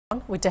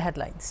with the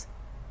headlines.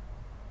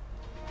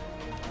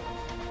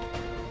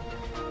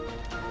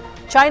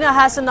 China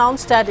has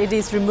announced that it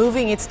is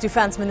removing its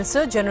Defense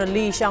Minister, General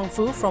Li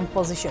Shangfu, from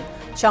position.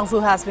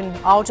 Shangfu has been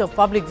out of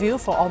public view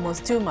for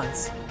almost 2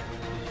 months.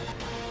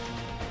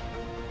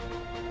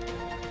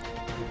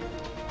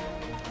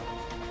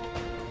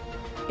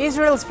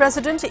 Israel's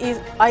President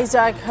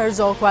Isaac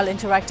Herzog, while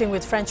interacting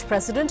with French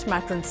President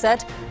Macron,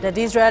 said that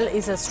Israel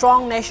is a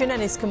strong nation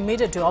and is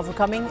committed to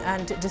overcoming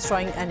and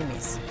destroying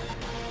enemies.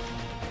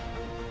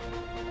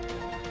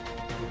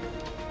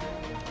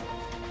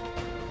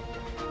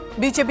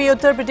 BJP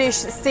Uttar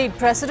Pradesh State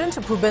President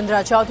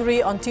Bhupendra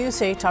Chaudhary on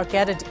Tuesday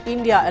targeted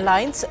India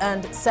alliance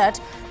and said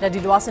that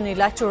it was an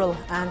electoral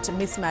and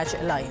mismatch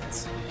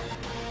alliance.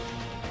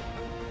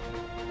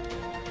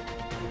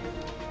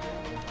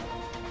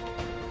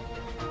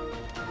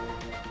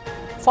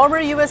 Former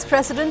U.S.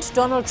 President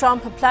Donald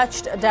Trump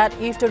pledged that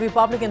if the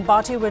Republican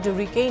Party were to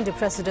regain the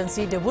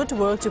presidency, they would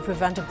work to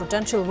prevent a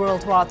potential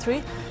World War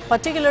III,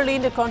 particularly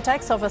in the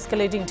context of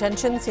escalating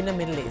tensions in the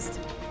Middle East.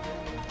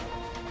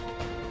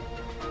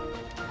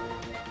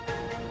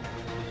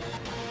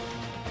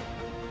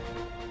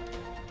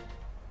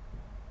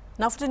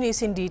 Now for the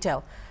news in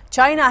detail.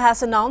 China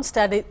has announced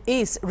that it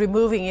is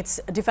removing its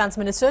Defense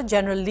Minister,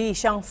 General Li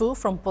Shangfu,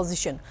 from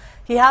position.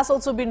 He has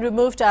also been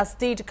removed as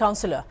State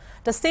Councillor.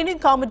 The Standing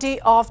Committee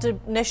of the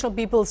National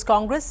People's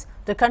Congress,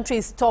 the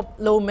country's top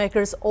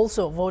lawmakers,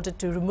 also voted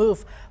to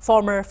remove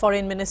former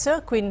Foreign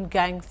Minister Qin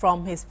Gang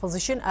from his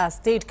position as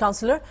State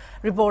Councillor.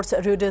 Reports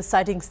Reuters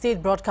citing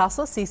state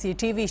broadcaster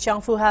CCTV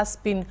Shangfu has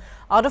been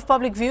out of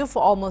public view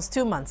for almost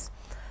 2 months.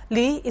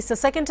 Li is the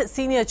second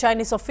senior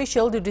Chinese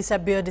official to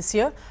disappear this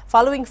year,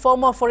 following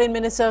former Foreign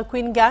Minister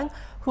Qin Gang,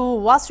 who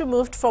was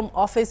removed from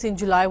office in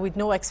July with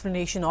no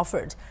explanation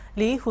offered.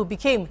 Li, who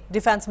became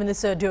Defense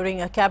Minister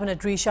during a cabinet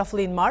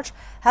reshuffle in March,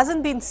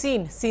 hasn't been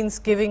seen since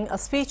giving a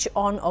speech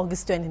on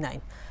August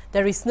 29.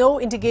 There is no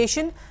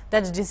indication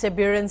that the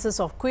disappearances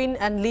of Qin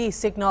and Li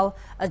signal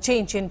a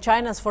change in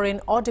China's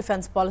foreign or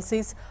defense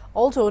policies,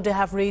 although they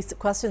have raised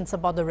questions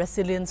about the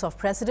resilience of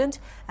President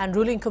and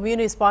ruling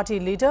Communist Party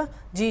leader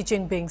Xi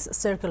Jinping's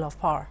circle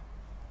of power.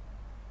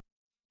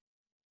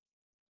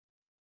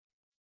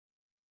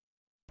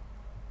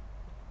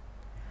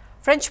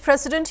 French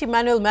President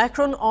Emmanuel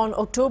Macron on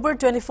October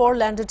 24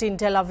 landed in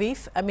Tel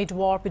Aviv amid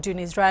war between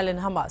Israel and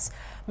Hamas.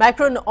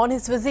 Macron on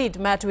his visit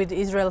met with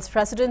Israel's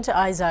President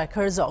Isaac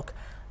Herzog.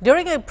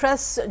 During a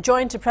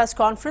joint press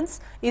conference,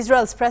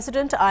 Israel's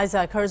President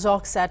Isaac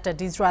Herzog said that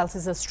Israel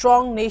is a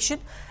strong nation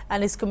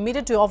and is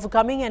committed to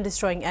overcoming and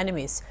destroying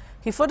enemies.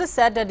 He further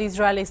said that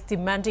Israel is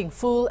demanding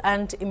full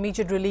and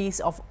immediate release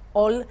of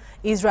all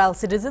Israel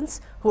citizens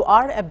who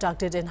are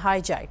abducted and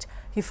hijacked.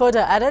 He further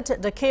added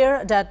the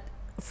care that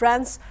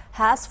France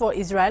has for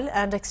Israel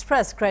and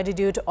expressed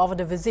gratitude over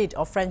the visit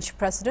of French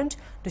President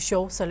to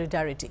show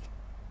solidarity.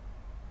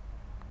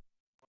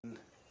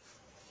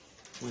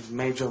 With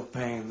major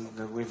pain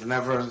that we've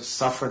never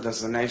suffered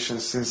as a nation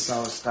since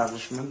our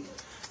establishment,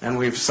 and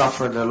we've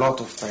suffered a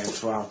lot of pain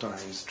throughout our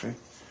history.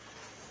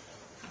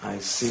 I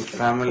see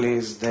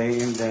families day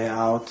in, day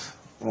out,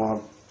 who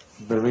are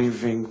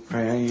bereaving,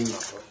 praying,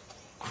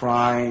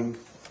 crying,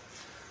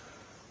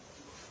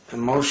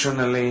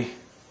 emotionally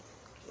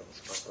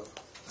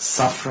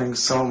suffering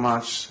so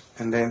much,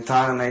 and the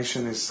entire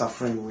nation is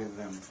suffering with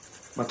them.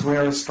 But we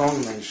are a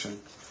strong nation,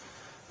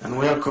 and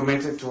we are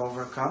committed to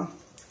overcome,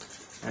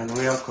 and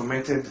we are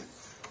committed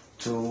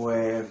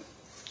to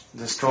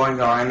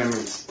destroying our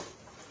enemies.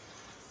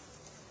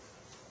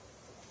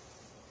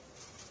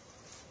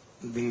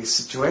 The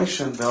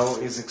situation, though,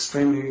 is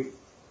extremely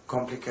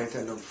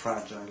complicated and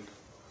fragile.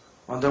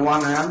 On the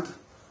one hand,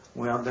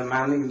 we are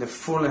demanding the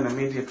full and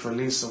immediate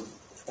release of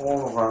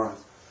all of our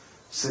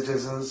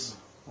citizens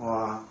who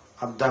are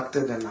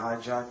abducted and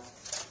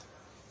hijacked,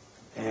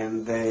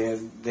 and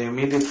the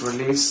immediate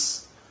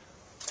release,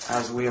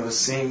 as we are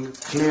seeing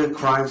clear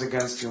crimes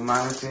against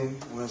humanity.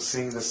 We're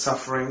seeing the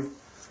suffering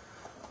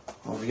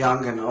of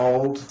young and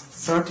old.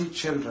 30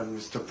 children,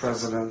 Mr.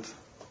 President,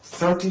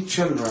 30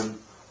 children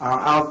are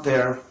out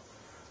there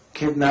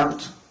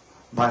kidnapped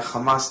by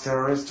Hamas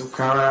terrorists who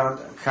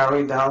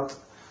carried out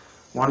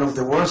one of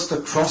the worst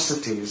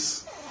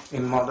atrocities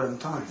in modern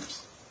times.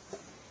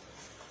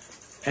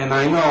 And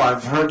I know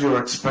I've heard your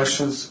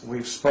expressions.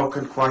 We've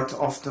spoken quite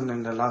often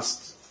in the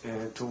last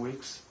 2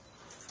 weeks.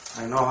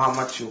 I know how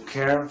much you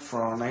care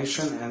for our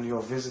nation, and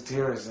your visit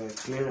here is a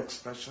clear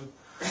expression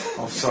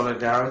of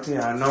solidarity.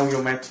 I know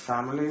you met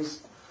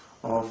families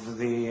of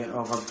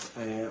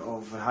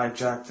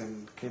hijacked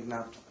and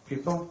kidnapped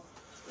people,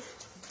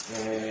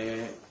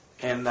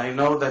 and I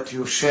know that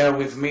you share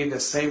with me the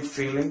same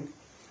feeling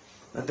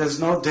that there's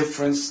no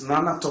difference,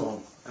 none at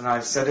all, and I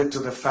said it to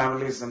the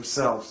families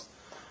themselves,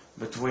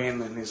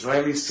 between an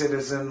Israeli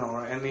citizen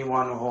or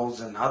anyone who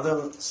holds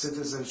another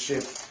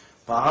citizenship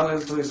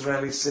parallel to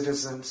Israeli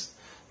citizens,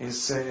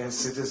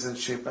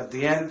 citizenship. At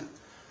the end,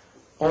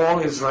 all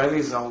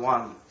Israelis are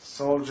one,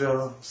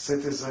 soldier,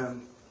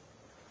 citizen,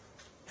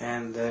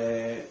 and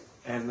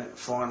and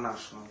foreign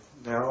national.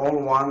 They are all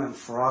one, and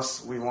for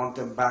us, we want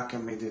them back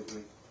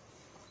immediately.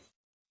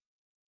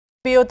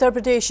 Uttar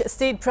Pradesh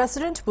State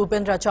President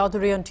Bhupendra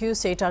Chaudhary on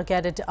Tuesday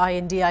targeted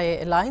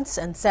INDIA alliance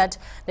and said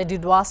that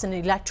it was an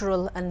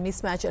electoral and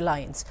mismatch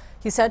alliance.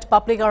 He said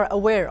public are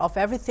aware of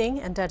everything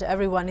and that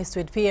everyone is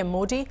with PM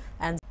Modi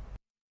and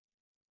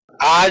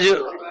आज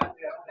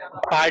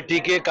party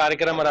के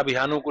कार्यक्रम और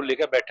अभियानों को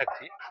लेकर बैठक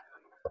थी।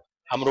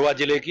 अमरोहा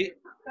जिले की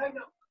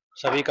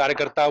सभी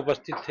कार्यकर्ता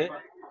उपस्थित थे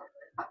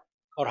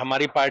और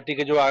हमारी पार्टी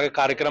के जो आगे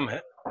कार्यक्रम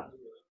है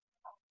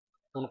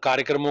उन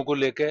कार्यक्रमों को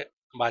लेकर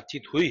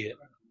बातचीत हुई है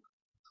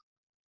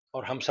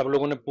और हम सब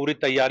लोगों ने पूरी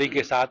तैयारी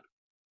के साथ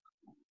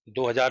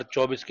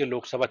 2024 के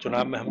लोकसभा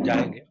चुनाव में हम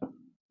जाएंगे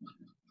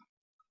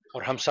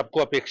और हम सबको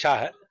अपेक्षा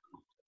है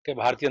कि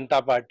भारतीय जनता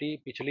पार्टी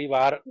पिछली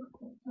बार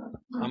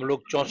हम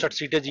लोग 64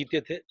 सीटें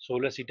जीते थे,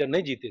 16 सीटें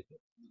नहीं जीते थे।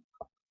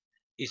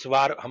 इस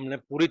बार हमने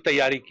पूरी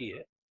तैयारी की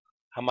है।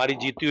 हमारी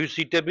जीती हुई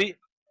सीटें भी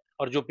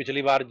और जो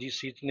पिछली बार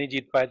सीट नहीं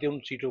जीत पाए थे उन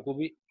सीटों को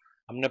भी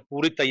हमने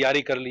पूरी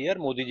तैयारी कर ली है और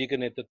मोदी जी के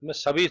नेतृत्व में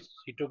सभी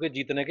सीटों के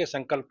जीतने के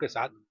संकल्प के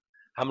साथ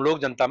हम लोग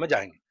जनता में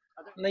जाएंगे।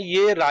 नहीं,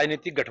 ये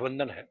राजनीतिक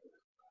गठबंधन है,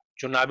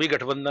 चुनावी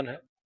गठबंधन है,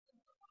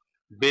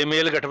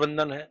 बेमेल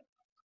गठबंधन है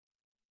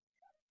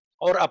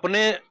और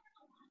अपने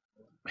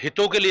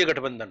हितों के लिए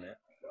गठबंधन है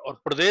और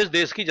प्रदेश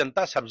देश की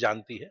जनता सब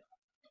जानती है।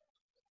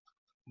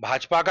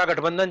 भाजपा का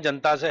गठबंधन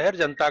जनता से है,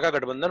 जनता का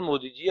गठबंधन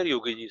मोदी जी और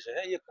योगी जी से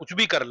है। ये कुछ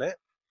भी कर ले,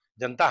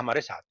 जनता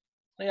हमारे साथ।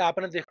 नहीं,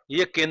 आपने देखा,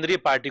 ये केंद्रीय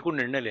पार्टी को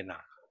निर्णय लेना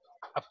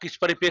है। अब किस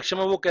परिप्रेक्ष्य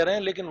में वो कह रहे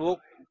हैं, लेकिन वो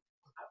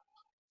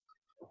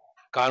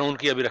कानून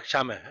की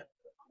अभिरक्षा में है,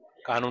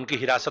 कानून की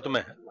हिरासत में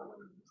है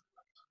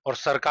और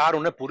सरकार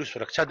उन्हें पूरी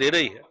सुरक्षा दे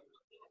रही है।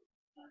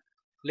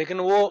 लेकिन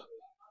वो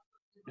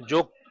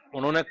जो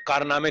उन्होंने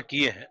कारनामे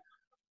किए हैं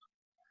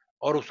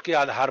और उसके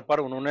आधार पर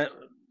उन्हें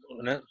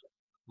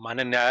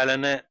माननीय न्यायालय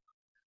ने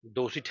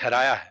दोषी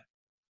ठहराया है,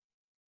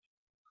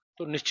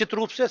 तो निश्चित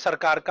रूप से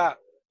सरकार का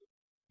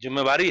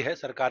जिम्मेवारी है,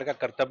 सरकार का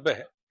कर्तव्य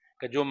है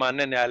कि जो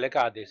माननीय न्यायालय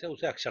का आदेश है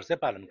उसे अक्षर से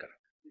पालन करें।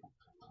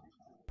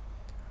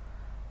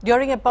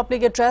 During a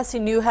public address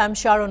in New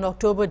Hampshire on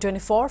October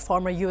 24,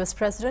 former U.S.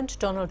 President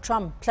Donald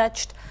Trump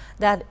pledged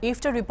that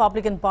if the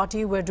Republican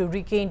Party were to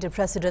regain the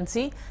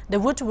presidency, they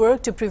would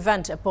work to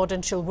prevent a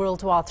potential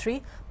World War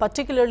III,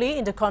 particularly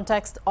in the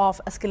context of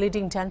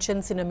escalating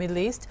tensions in the Middle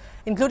East,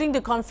 including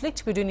the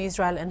conflict between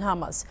Israel and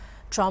Hamas.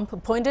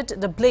 Trump pointed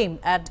the blame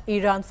at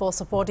Iran for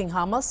supporting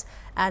Hamas,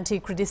 and he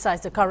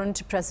criticized the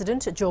current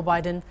President Joe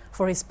Biden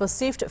for his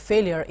perceived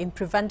failure in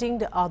preventing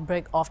the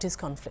outbreak of this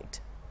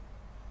conflict.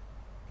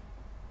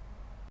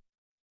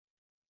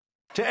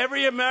 To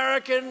every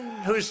American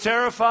who's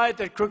terrified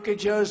that Crooked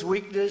Joe's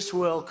weakness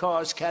will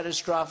cause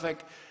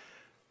catastrophic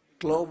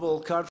global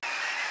conflict,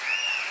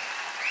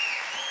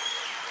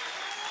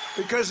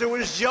 because it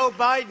was Joe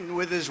Biden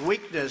with his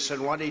weakness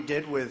and what he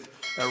did with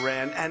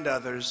Iran and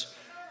others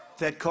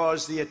that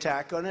caused the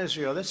attack on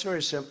Israel. That's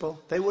very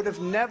simple. They would have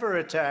never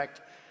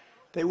attacked.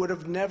 They would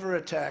have never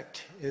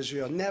attacked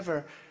Israel.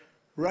 Never.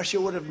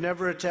 Russia would have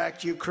never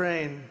attacked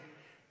Ukraine.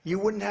 You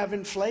wouldn't have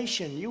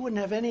inflation. You wouldn't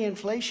have any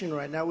inflation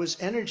right now. It was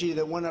energy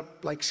that went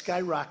up like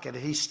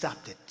skyrocketed. He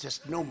stopped it.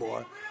 Just no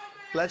more.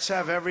 Let's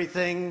have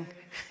everything.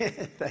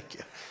 Thank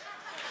you.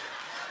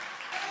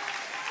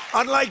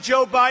 Unlike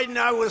Joe Biden,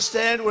 I will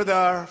stand with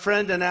our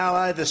friend and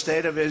ally, the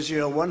State of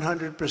Israel,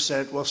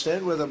 100%. We'll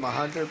stand with them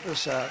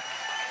 100%.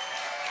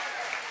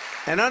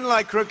 And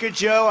unlike Crooked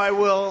Joe, I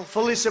will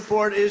fully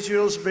support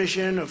Israel's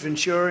mission of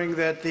ensuring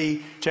that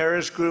the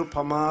terrorist group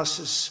Hamas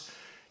is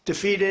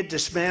defeated,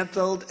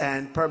 dismantled,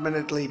 and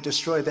permanently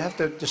destroyed. They have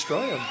to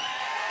destroy them.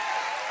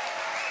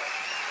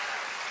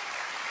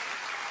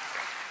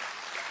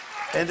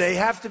 And they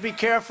have to be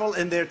careful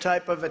in their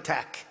type of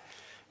attack.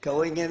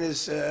 Going in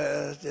is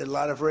a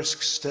lot of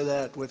risks to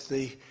that with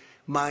the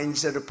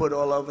mines that are put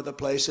all over the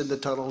place in the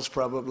tunnels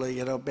probably.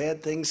 You know,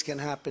 bad things can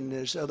happen.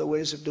 There's other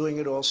ways of doing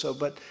it also,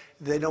 but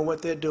they know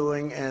what they're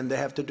doing and they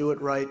have to do it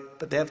right.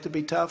 But they have to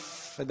be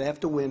tough and they have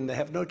to win. They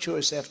have no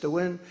choice. They have to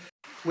win.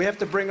 We have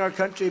to bring our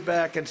country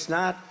back. It's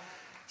not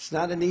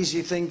an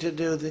easy thing to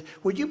do.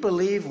 Would you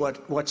believe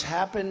what's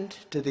happened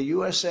to the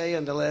USA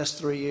in the last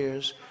 3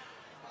 years?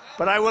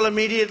 But I will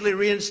immediately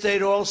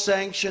reinstate all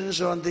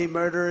sanctions on the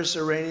murderous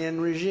Iranian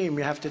regime.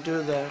 You have to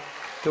do that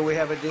till we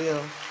have a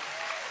deal.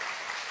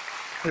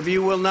 If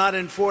you will not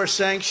enforce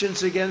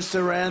sanctions against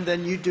Iran,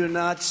 then you do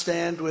not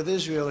stand with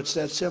Israel. It's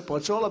that simple.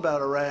 It's all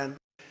about Iran.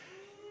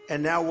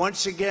 And now,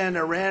 once again,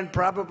 Iran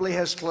probably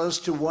has close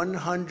to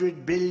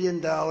 $100 billion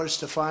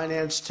to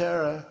finance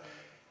terror,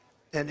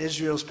 and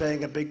Israel's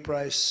paying a big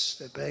price.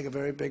 They're paying a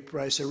very big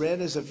price. Iran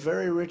is a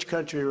very rich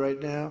country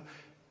right now.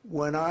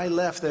 When I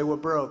left, they were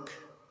broke.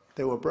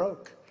 They were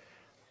broke.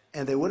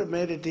 And they would have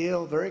made a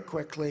deal very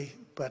quickly,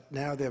 but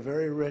now they're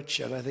very rich,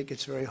 and I think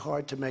it's very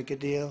hard to make a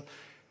deal.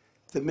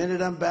 The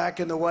minute I'm back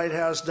in the White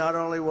House, not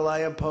only will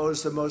I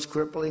impose the most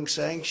crippling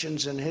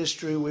sanctions in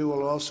history, we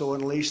will also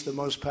unleash the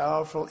most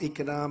powerful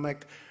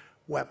economic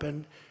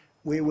weapon.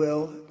 We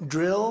will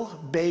drill,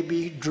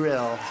 baby,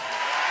 drill.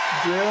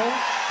 Drill,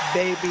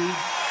 baby,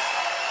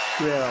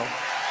 Yeah.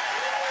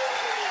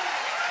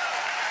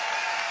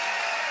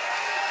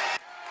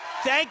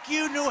 Thank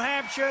you, New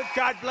Hampshire.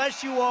 God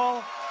bless you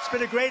all. It's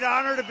been a great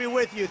honor to be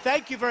with you.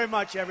 Thank you very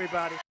much,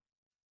 everybody.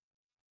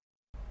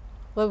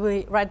 We'll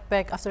be right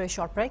back after a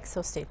short break,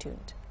 so stay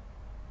tuned.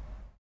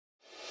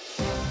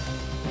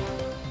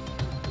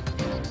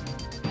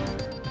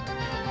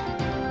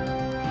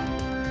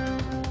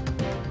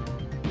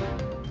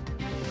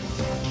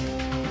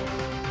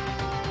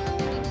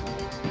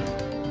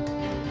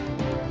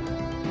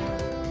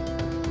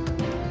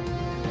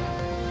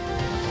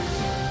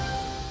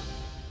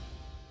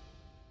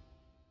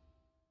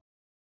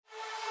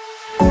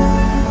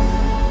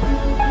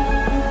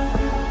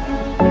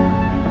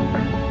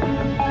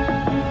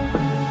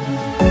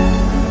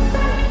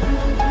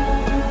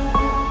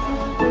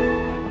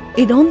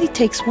 It only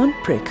takes one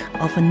prick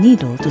of a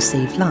needle to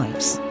save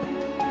lives.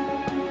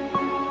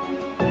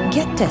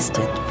 Get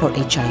tested for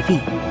HIV.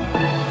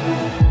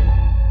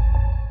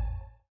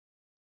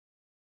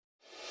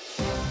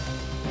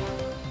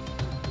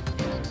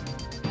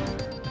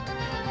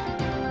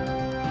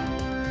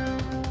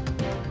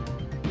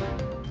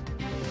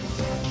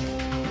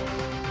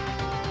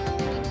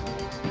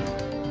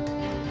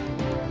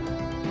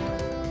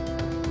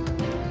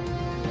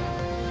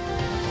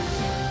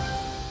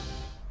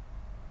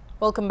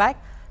 Welcome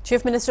back.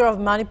 Chief Minister of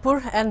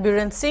Manipur N.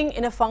 Biren Singh,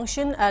 in a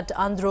function at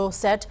Andhra,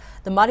 said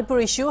the Manipur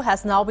issue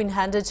has now been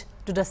handed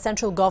to the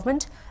central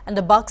government and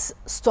the bucks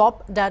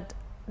stop that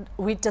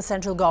with the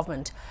central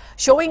government.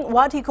 Showing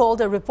what he called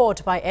a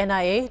report by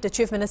NIA, the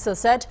Chief Minister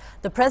said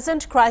the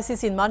present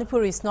crisis in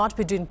Manipur is not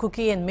between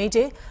Kuki and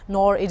Meitei,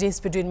 nor it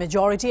is between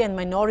majority and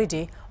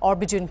minority or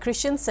between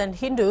Christians and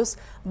Hindus,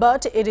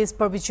 but it is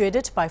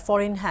perpetuated by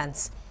foreign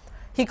hands.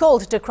 He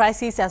called the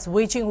crisis as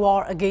waging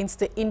war against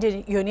the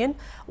Indian Union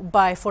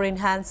by foreign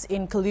hands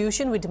in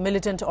collusion with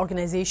militant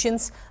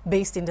organizations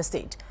based in the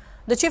state.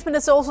 The Chief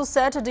Minister also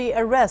said the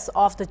arrest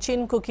of the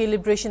Chin Kuki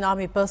Liberation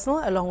Army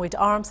personnel along with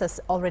arms has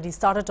already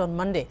started on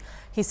Monday.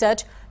 He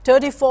said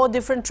 34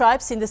 different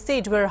tribes in the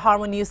state were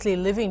harmoniously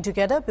living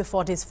together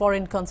before this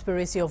foreign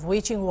conspiracy of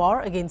waging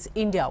war against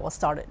India was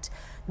started.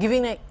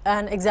 Giving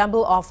an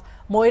example of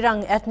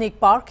Moirang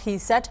Ethnic Park, he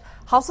said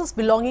houses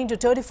belonging to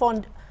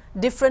 34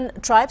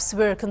 different tribes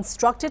were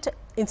constructed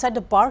inside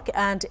the park,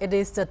 and it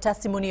is the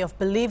testimony of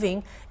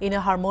believing in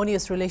a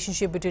harmonious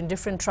relationship between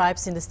different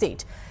tribes in the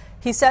state.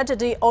 He said that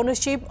the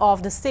ownership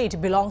of the state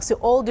belongs to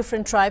all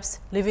different tribes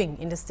living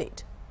in the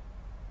state.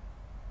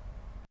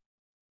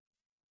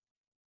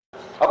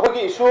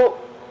 issue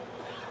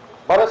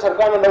Bharat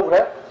Sarkar na log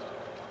hai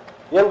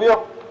yang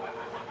bio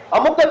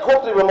amuk ta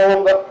thok tri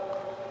mawang da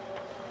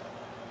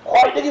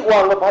khwaidagi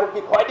wang Bharat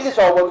ki khwaidagi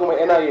sawba du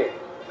NIA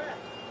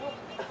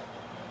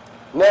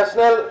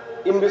National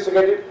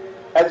Investigative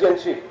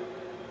Agency.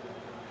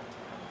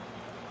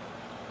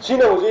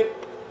 Sina uji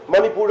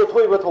Manipur da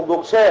thoi ba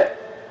thokdok se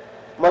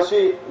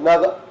masi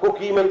naga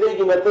Kuki Meitei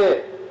gi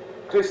nate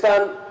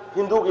Christian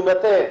Hindu gi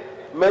nate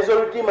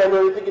majority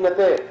minority gi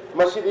nate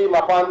masi di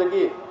mapan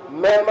dagi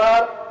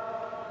Myanmar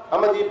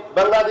amadi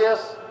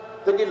Bangladesh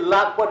dagi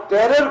lakpa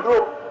terror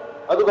group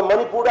aduga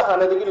Manipur da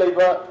hana dagi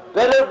laiba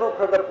terror group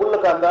khada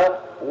pulla kanda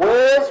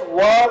wage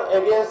war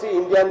against the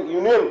Indian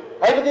Union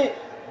haibadi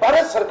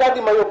Bharat Sarkar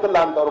ki mayok ta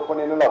lam tor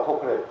pone na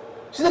thokre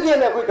sidagi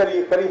na koi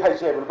kari hai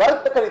se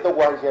Bharat ta kari to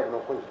gwa se no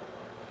koi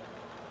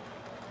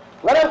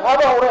ngara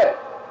phaba hore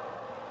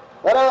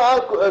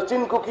ngara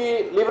Chin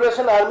Kuki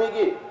Liberation Army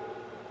ki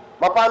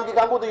mapan ki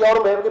kambu to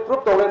yor me ki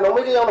proof tore no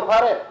me ki yaw na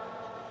phare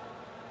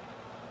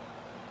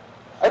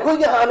ai koi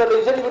ki hana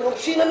le jani nu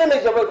sina na le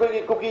jaba koi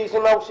ki Kuki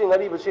sinau sing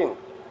ari basing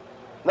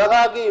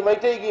naga ki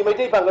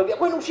Meitei pangal ki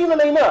koi nu sina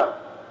le na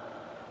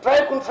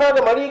tribe kuntra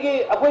ga mari ki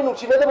akoi nu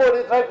sina da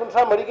bo tribe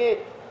kuntra mari ki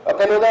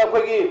Canada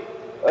koi ki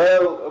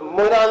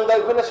Moirang da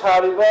koi na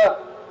sari ba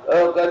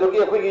ga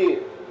ki koi ki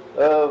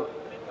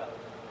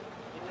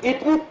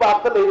itni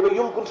pak ta le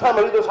yum kuntra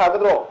mari do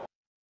sagadro.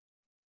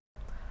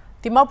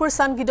 Dimapur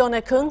Sangidon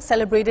Ekung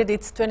celebrated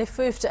its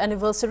 25th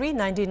anniversary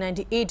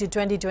 1998 to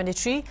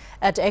 2023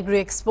 at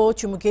Agri Expo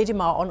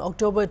Chumukedima on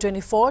October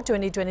 24,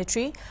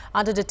 2023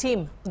 under the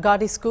theme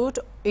God is Good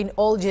in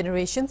All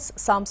Generations,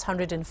 Psalms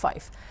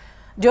 105.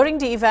 During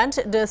the event,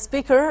 the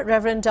speaker,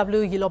 Reverend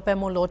W.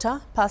 Yilopemo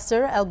Lota,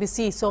 Pastor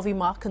LBC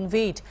Sovima,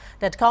 conveyed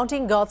that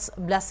counting God's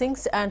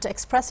blessings and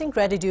expressing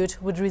gratitude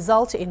would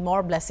result in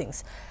more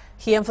blessings.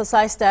 He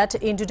emphasized that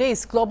in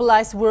today's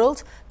globalized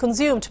world,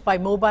 consumed by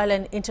mobile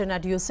and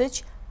internet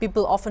usage,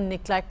 people often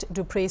neglect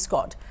to praise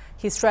God.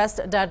 He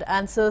stressed that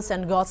answers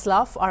and God's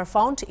love are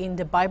found in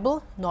the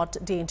Bible, not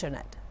the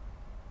internet.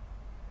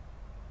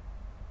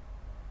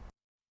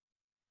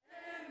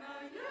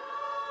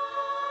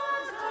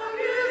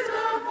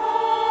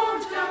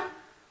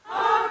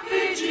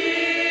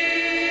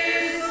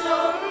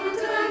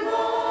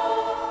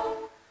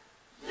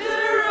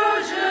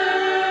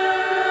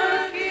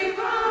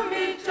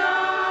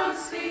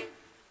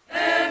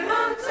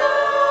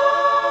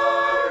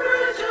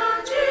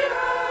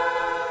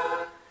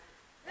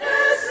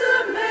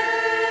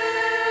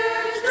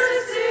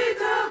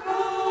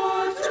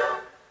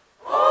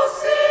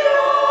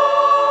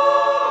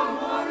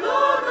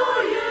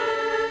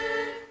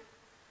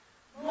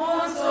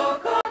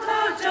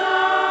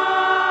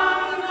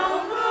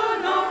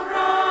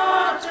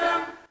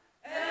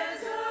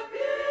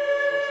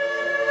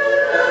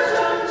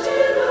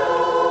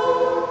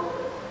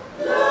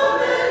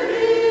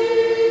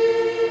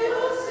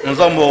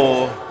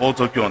 unzamo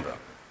bozo kyonda.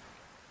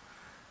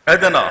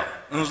 Edena,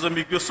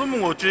 unzamikyo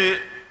sumungochi,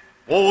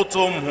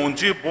 bozo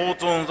mhonji,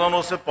 bozo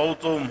unzanose,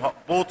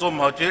 bozo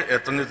maji,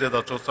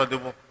 etangizeda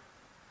chosadebo.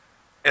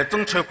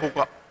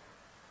 Etangchekuka.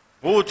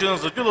 Hojin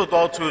zjulo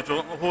da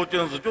chojo,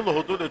 hojin zjulo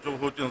hodole jo,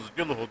 hojin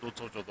zjulo hodo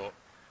chojo.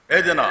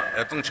 Edena,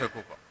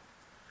 etangchekuka.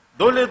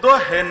 Dole do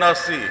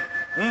henasi,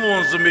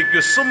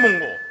 unzamikyo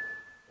sumungo,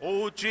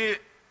 hoji,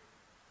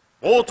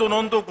 bozo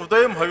nando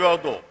구대임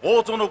하여도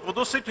보존의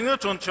구도 시킹의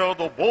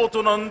전체도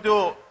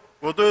보존한도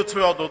구도의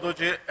초야도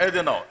도지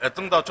에데나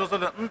애등다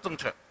조설의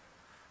정체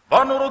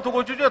반으로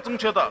두고 주제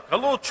정체다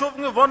결로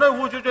추분의 원의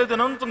우주제에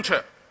되는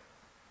정체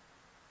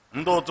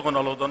도 저거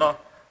나로도나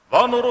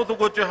반으로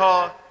두고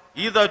지하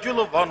이다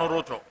줄로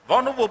반으로 줘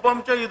반으로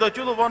밤째 이다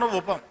줄로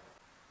반으로 밤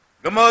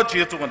그마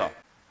지에쪽으나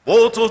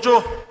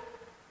보조조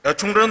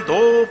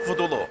충전도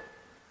구도로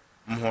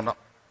뭐나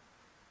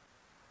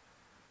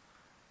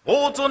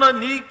보존한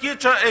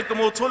니기차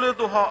에그모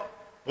촐레도하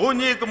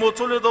오니 에그모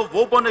촐레도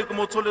오번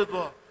에그모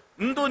촐레도하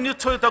인도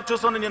니초에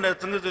닥쳐서는 이네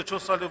등에서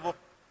초살리고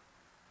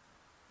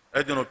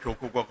에디노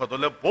교구가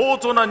가돌래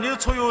보존한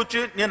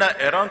니초요지 니나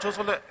에란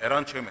초살레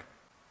에란 체메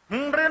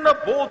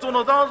흥레나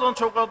보존의 단선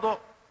초가도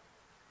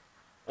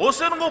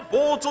오세는 거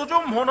보조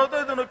좀 호나도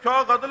에디노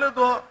교가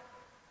가돌래도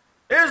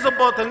에서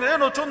바탕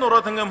에노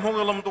촌노라 등에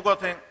홍을럼도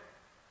같은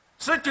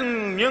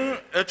세팅령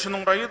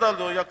에치농라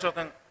이달도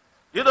약자등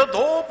이다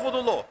도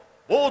보돌로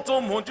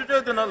보조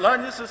문주제되나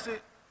라니스시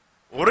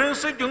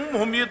오렌스 경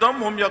몸이담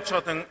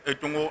몸약차등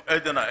애중고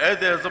에데나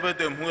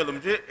에데즈베데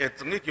무엘음지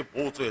애증이 기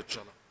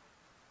보조였잖아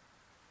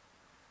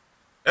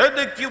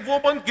에데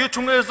기보반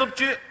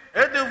기충에섭지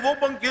에데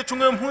보반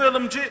기충에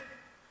무엘음지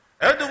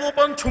에데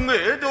보반 충에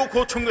에데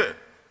고충에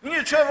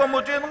이 최가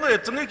뭐제는 거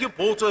애증이 기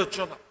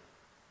보조였잖아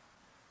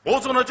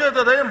보조는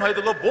제대로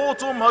마이드가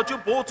보조 마주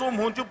보조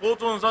문주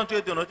보조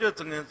상제되는 제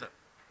증인세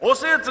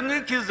오세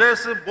증이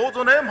기제스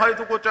보조네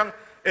마이드 고장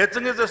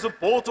애증에서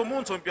보조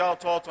문천 뼈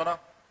저잖아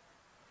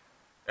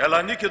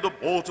엘라니케도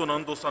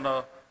보조는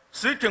도사나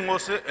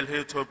시킹오세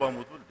엘헤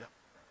처바무도냐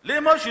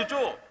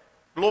레마시죠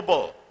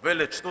글로벌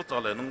벨레치도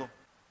잘하는 거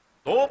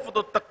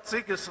도프도 딱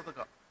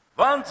세계스다가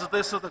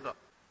반즈데스다가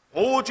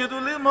보지도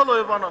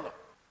레마로에 반하라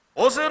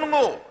오세는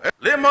거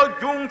레마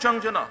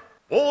경장제나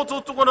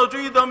보조 쪽으로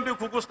주의담비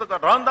구구스다가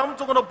란담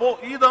쪽으로 보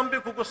이담비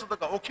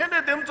구구스다가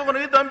오케네 댐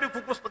쪽으로 이담비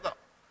구구스다가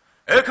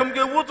에컴게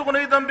우 쪽으로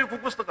이담비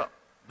구구스다가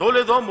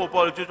놀래도 못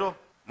발지죠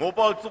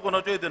모바일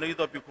쪽으로 줘야 되는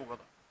이다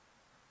비코가다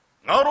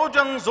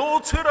나로장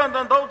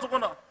조치란단 다우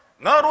쪽으로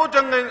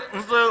나로장에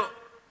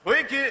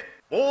회기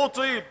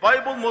보조의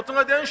바이블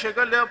모퉁아 된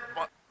셰갈래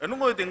에는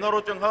거에 된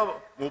나로장하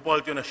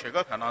모바일 전에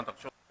셰가 가난다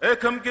에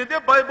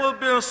검게데 바이블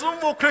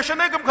변수모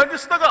크리스천에 검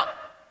간지스다가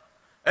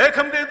에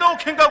검게도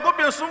킹가고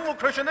변수모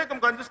크리스천에 검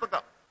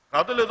간지스다가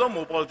가들래도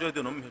모바일 줘야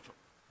되는 해죠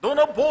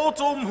너나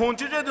보조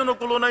혼지제 되는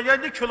걸로나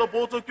야니 킬로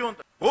보조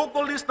교인다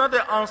Google is not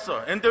the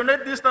answer.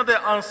 Internet is not the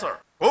answer.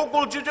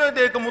 Google 주제에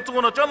대해 그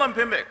무조건 잘난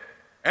뱀맥.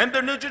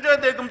 인터넷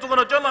주제에 대해 그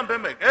무조건 잘난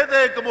뱀맥.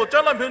 에대 그뭐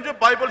잘난 뱀주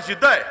바이블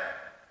시대.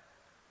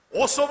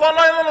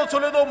 오소발라이로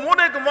solle도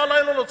모네 그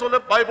말라이로 sol레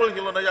바이블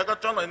hilona 야가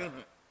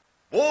잘난.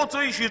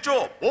 보조이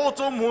시죠.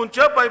 보조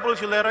문자 바이블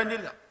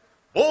실레라니냐.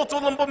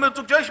 보조는 보면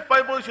쭉자시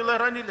바이블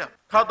실레라니냐.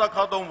 카다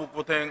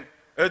묵고탱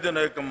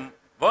에데네 그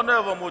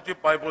whenever 모지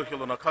바이블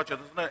hilona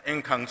카체드스네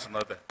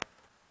엔캉스나데.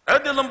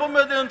 애들은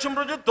보면 되는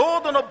춤으로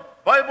도도나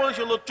바이블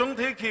실로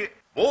정태기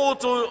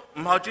보조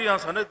마지양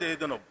산에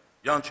대해는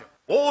양치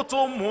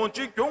보조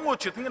문지 경고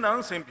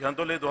치팅은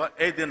셈편돌래도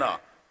애들나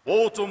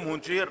보조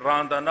문지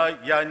란다나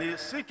야니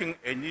seeking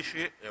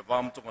initiate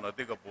에밤쪽으로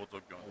되가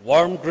보조 경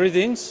Warm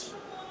greetings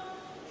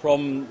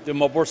from the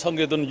Mabor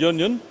Sangedon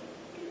Union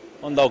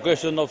on the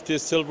occasion of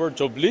this silver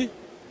jubilee.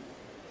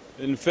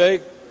 In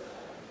fact,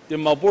 the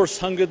Mabor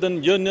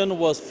Sangedon Union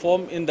was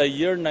formed in the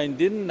year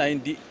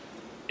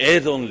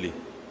 1998 only.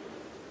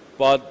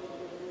 But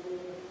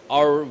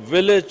our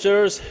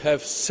villagers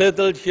have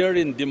settled here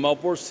in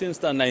Dimapur since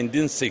the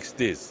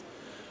 1960s.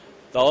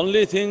 The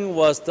only thing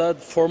was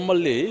that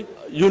formally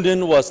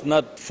union was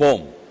not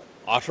formed.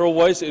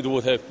 Otherwise, it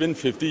would have been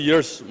 50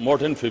 years, more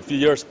than 50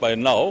 years by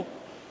now.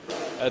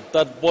 At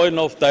that point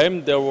of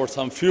time, there were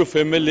some few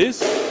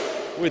families.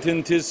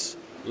 Within this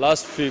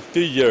last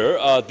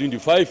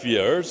 25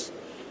 years,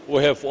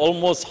 we have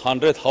almost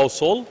 100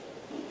 households.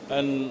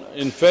 And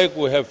in fact,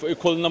 we have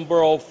equal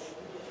number of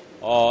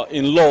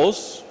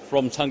in-laws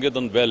from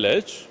Sangedon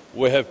village.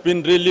 We have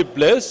been really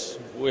blessed.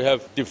 We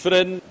have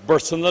different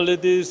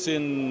personalities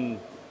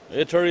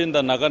whether in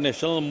the Naga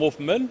National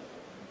Movement,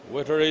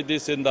 whether it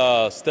is in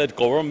the state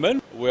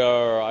government.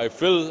 I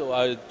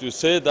feel to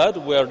say that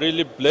we are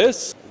really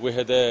blessed. We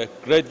had a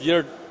great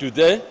year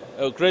today,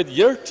 a great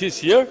year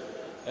this year,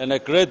 and a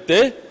great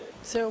day.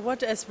 So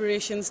what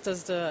aspirations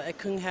does the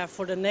Ekung have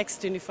for the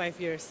next 25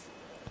 years?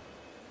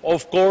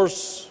 Of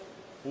course,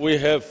 we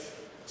have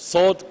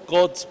sought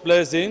God's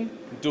blessing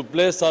to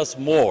bless us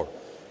more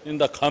in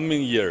the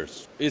coming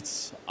years.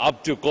 It's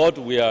up to God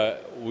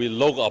we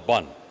look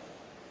upon.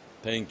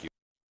 Thank you.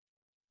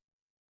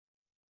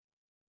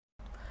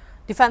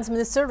 Defence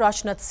Minister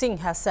Rajnath Singh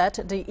has said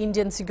the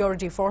Indian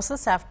security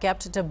forces have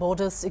kept the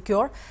borders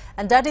secure,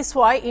 and that is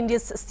why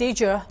India's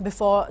stature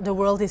before the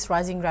world is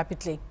rising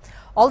rapidly.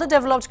 All the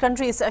developed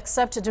countries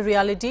accept the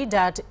reality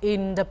that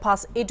in the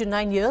past 8 to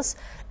 9 years,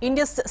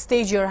 India's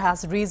stature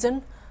has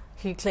risen,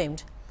 he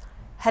claimed.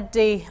 Had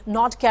they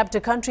not kept the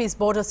country's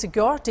border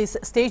secure, this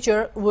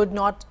stature would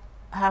not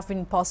have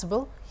been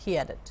possible, he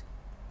added.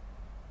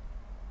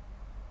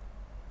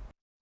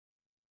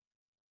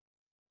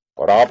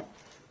 और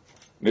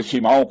आपने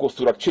सीमाओं को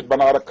सुरक्षित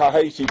बना रखा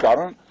है। इसी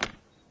कारण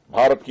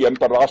भारत की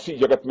अंतर्राष्ट्रीय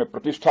जगत में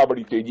प्रतिष्ठा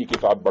बड़ी तेजी के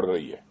साथ बढ़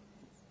रही है।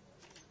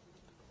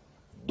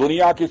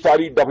 दुनिया की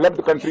सारी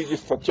डेवलप्ड कंट्रीज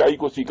इस सच्चाई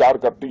को स्वीकार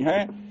करती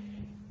हैं।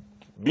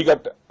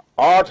 विगत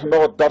 8,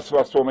 9, 10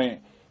 वर्षों में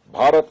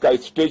भारत का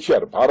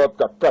स्टेचर, भारत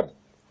का कद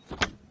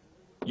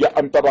यह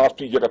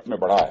अंतर्राष्ट्रीय जगत में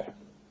बढ़ा है।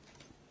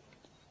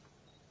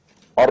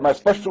 और मैं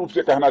स्पष्ट रूप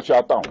से कहना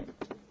चाहता हूं,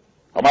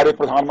 हमारे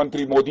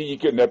प्रधानमंत्री मोदी जी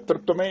के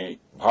नेतृत्व में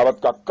भारत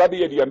का कद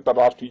यदि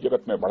अंतर्राष्ट्रीय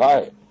जगत में बढ़ा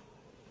है,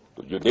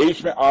 तो जो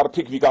देश में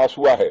आर्थिक विकास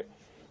हुआ है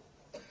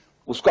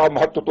उसका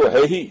महत्व तो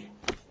है ही,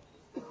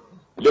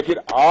 लेकिन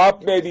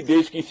आपने यदि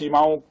देश की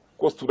सीमाओं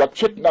को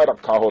सुरक्षित न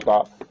रखा होता,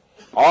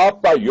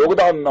 आपका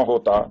योगदान न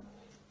होता,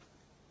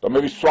 तो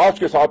मैं विश्वास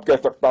के साथ कह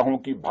सकता हूं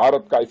कि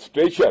भारत का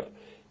स्टेचर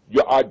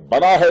जो आज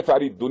बना है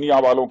सारी दुनिया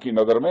वालों की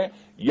नजर में,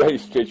 यह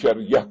स्टेचर,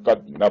 यह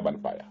कद न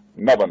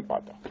बन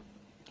पाता।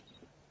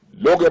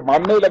 लोग ये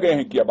मानने लगे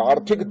हैं कि अब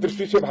आर्थिक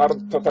दृष्टि से भारत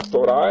सशक्त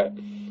हो रहा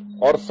है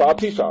और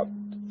साथ ही साथ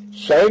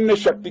सैन्य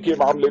शक्ति के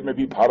मामले में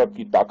भी भारत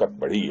की ताकत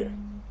बढ़ी है।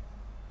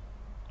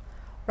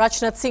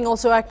 Rajnath Singh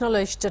also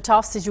acknowledged the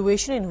tough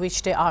situation in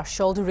which they are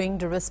shouldering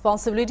the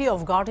responsibility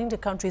of guarding the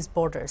country's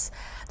borders.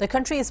 The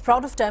country is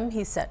proud of them,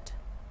 he said.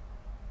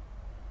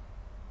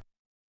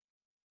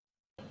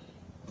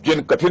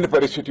 जिन कठिन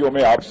परिस्थितियों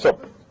में आप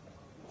सब,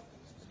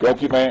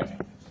 क्योंकि मैं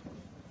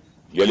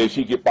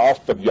एलएसी के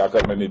पास तक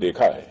जाकर मैंने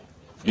देखा है,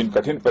 जिन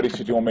कठिन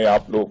परिस्थितियों में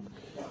आप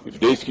लोग इस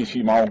देश की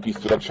सीमाओं की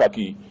सुरक्षा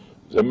की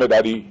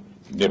जिम्मेदारी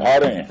निभा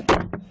रहे हैं,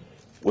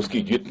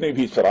 उसकी जितनी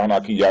भी सराहना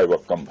की जाए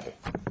वह कम है।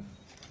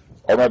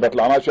 और मैं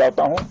बतलाना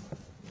चाहता हूं,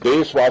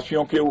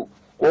 देशवासियों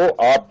को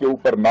आपके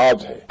ऊपर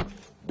नाज है,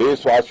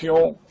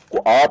 देशवासियों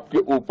को आपके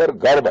ऊपर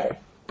गर्व है।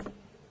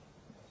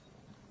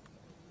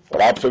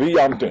 और आप सभी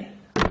जानते हैं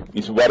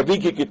इस वर्दी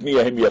की कितनी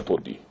अहमियत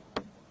होती है।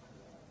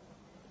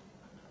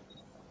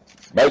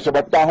 मैं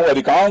समझता हूं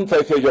अधिकांश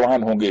ऐसे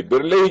जवान होंगे,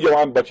 बिरले ही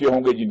जवान बचे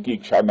होंगे जिनकी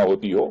इच्छा न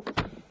होती हो,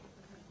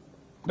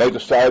 नहीं तो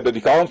शायद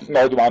अधिकांश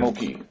नौजवानों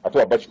की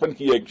अथवा बचपन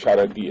की यह इच्छा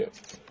रहती है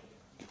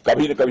कि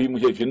कभी न कभी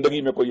मुझे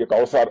जिंदगी में कोई एक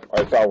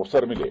ऐसा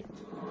अवसर मिले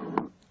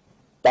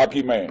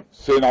ताकि मैं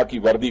सेना की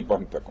वर्दी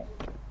पहन सकूं।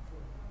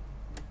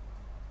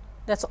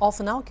 That's all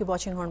for now. Keep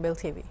watching Hornbill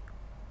TV.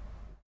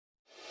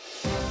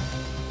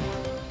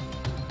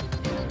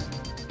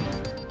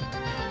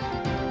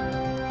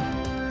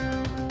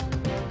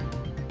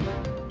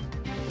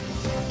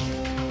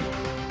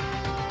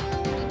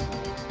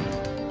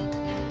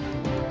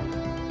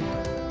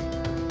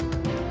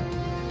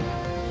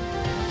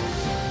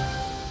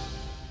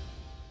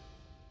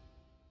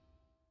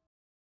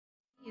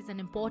 Is an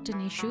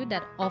important issue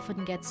that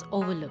often gets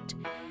overlooked.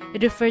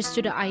 It refers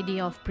to the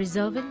idea of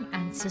preserving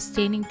and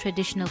sustaining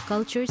traditional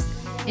cultures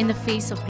in the face of